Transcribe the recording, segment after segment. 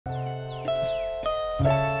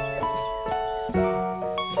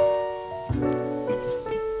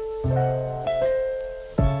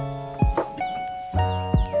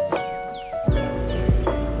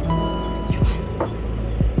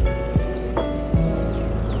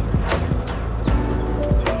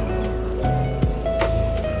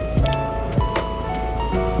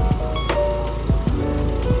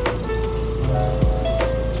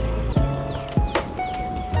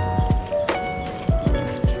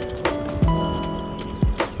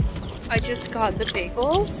I just got the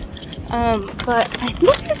bagels, but I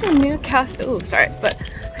think there's a new cafe. Oh, sorry, but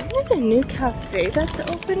I think there's a new cafe that's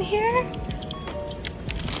open here.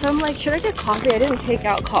 So I'm like, should I get coffee? I didn't take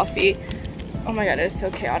out coffee. Oh my god, it's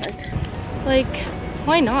so chaotic. Like,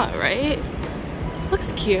 why not, right?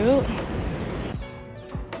 Looks cute.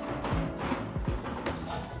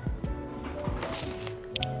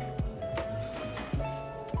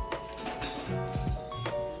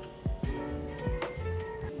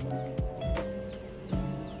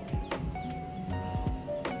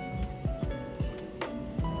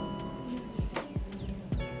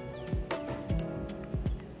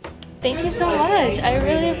 Thank you so much. I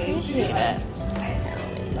really appreciate it.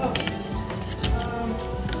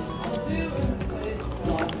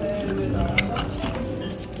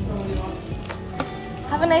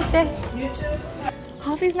 Have a nice day.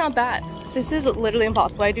 Coffee's not bad. This is literally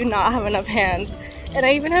impossible. I do not have enough hands. And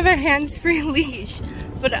I even have a hands-free leash.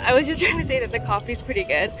 But I was just trying to say that the coffee's pretty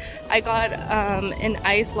good. I got an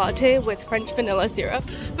iced latte with French vanilla syrup,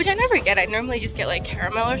 which I never get. I normally just get like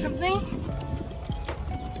caramel or something.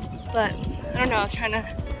 But I don't know, I was trying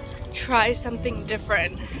to try something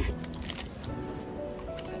different.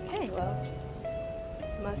 Okay, well,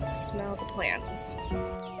 must smell the plants.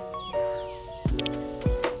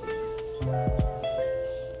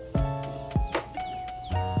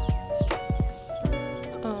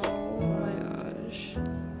 Oh my gosh.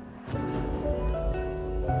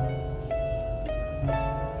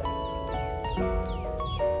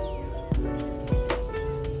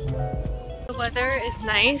 The weather is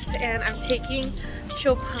nice and I'm taking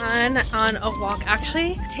Chopin on a walk.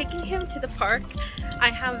 Actually, taking him to the park. I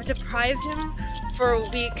have deprived him for a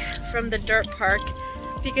week from the dirt park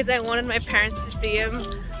because I wanted my parents to see him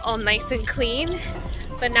all nice and clean.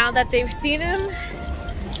 But now that they've seen him,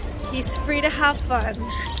 he's free to have fun.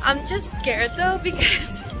 I'm just scared though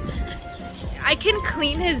because I can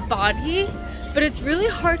clean his body, but it's really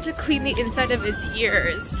hard to clean the inside of his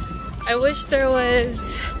ears. I wish there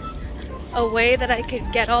was a way that I could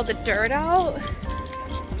get all the dirt out,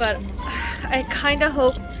 but I kind of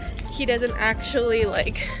hope he doesn't actually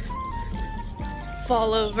like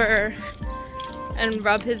fall over and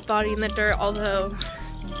rub his body in the dirt, although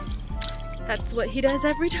that's what he does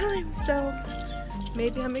every time, so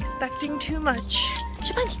maybe I'm expecting too much.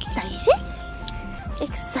 Chopin, excited?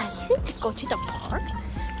 Excited to go to the park?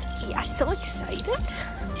 Yeah, so excited.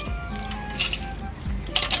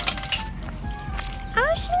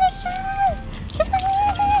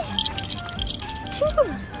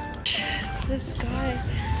 This guy.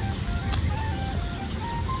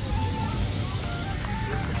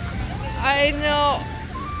 I know.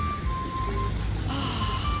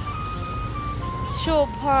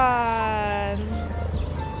 Chopin.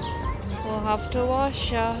 We'll have to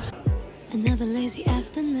wash ya. Another lazy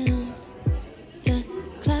afternoon. The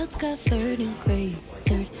clouds covered in gray.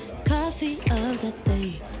 Third coffee of the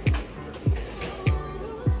day.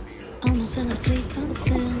 Almost fell asleep on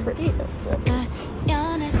Zoom. I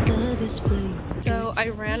yawn at the display. So I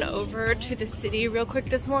ran over to the city real quick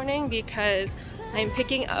this morning because I'm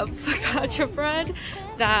picking up focaccia bread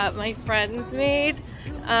that my friends made,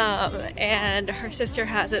 and her sister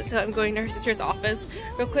has it, so I'm going to her sister's office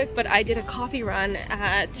real quick. But I did a coffee run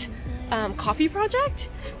at Coffee Project,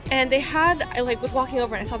 and they had, I like was walking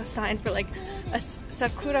over and I saw the sign for like a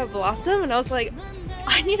sakura blossom, and I was like,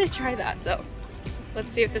 I need to try that. So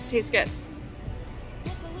let's see if this tastes good.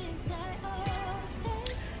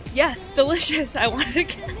 Yes, delicious. I wanted to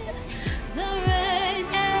get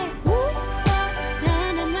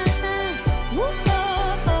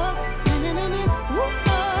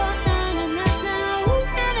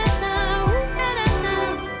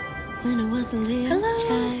When I was a little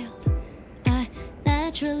child, I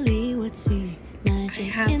naturally would see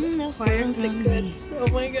magic in the world around me. Oh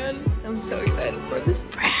my god, I'm so excited for this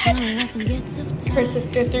bread. Her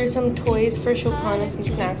sister threw some toys for Chopin and some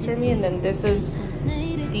snacks for me, and then this is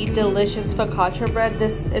the delicious focaccia bread.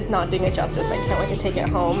 This is not doing it justice. I can't wait to take it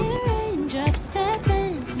home.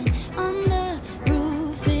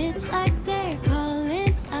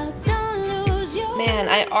 Man, and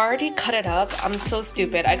I already cut it up. I'm so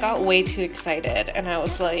stupid. I got way too excited and I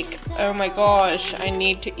was like, oh my gosh, I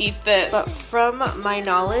need to eat this. But from my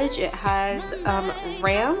knowledge, it has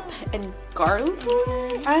ramp and garlic.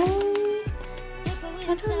 I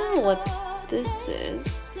don't know what this is.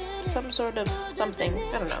 Some sort of something.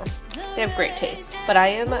 I don't know. They have great taste. But I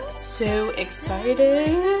am so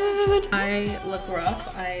excited. I look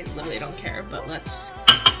rough. I literally don't care, but let's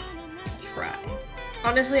try.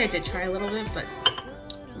 Honestly, I did try a little bit, but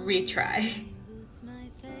retry.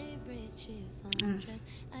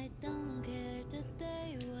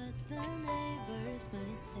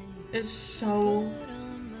 It's so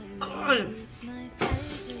good.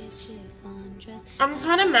 I'm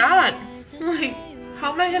kind of mad. Like,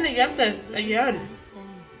 how am I gonna get this again?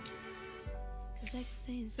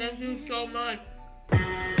 Thank you so much.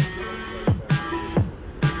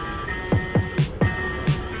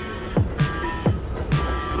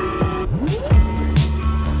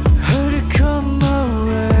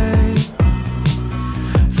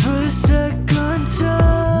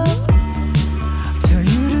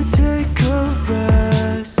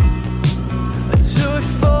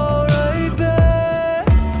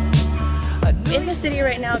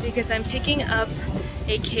 Right now because I'm picking up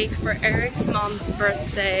a cake for Eric's mom's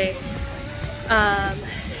birthday.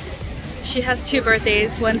 She has 2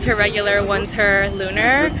 birthdays, one's her regular, one's her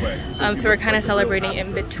lunar, so we're kind of celebrating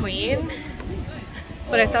in between.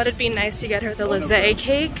 But I thought it'd be nice to get her the Lizzie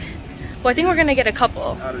cake. Well, I think we're gonna get a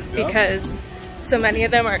couple because so many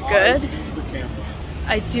of them are good.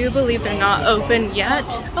 I do believe they're not open yet.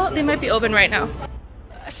 Oh, they might be open right now.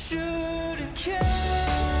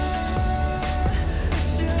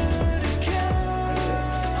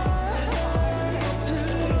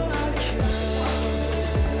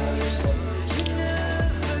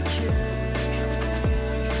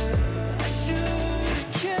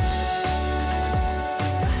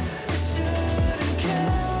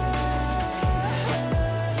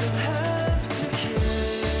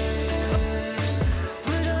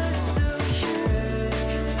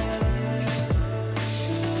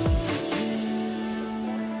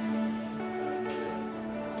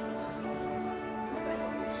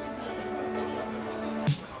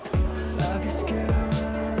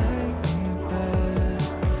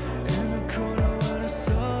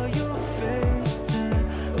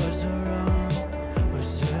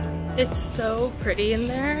 It's so pretty in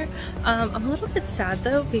there. I'm a little bit sad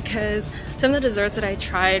though because some of the desserts that I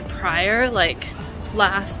tried prior, like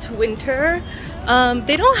last winter,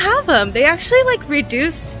 they don't have them. They actually like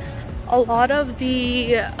reduced a lot of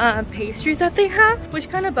the pastries that they have, which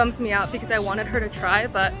kind of bums me out because I wanted her to try,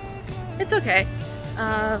 but it's okay.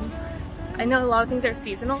 I know a lot of things are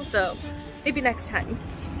seasonal, so maybe next time.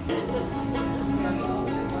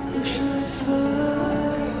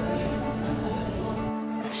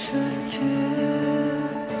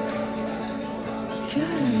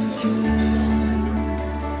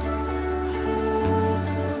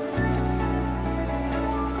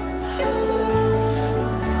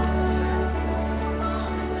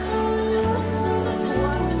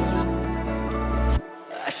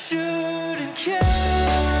 I should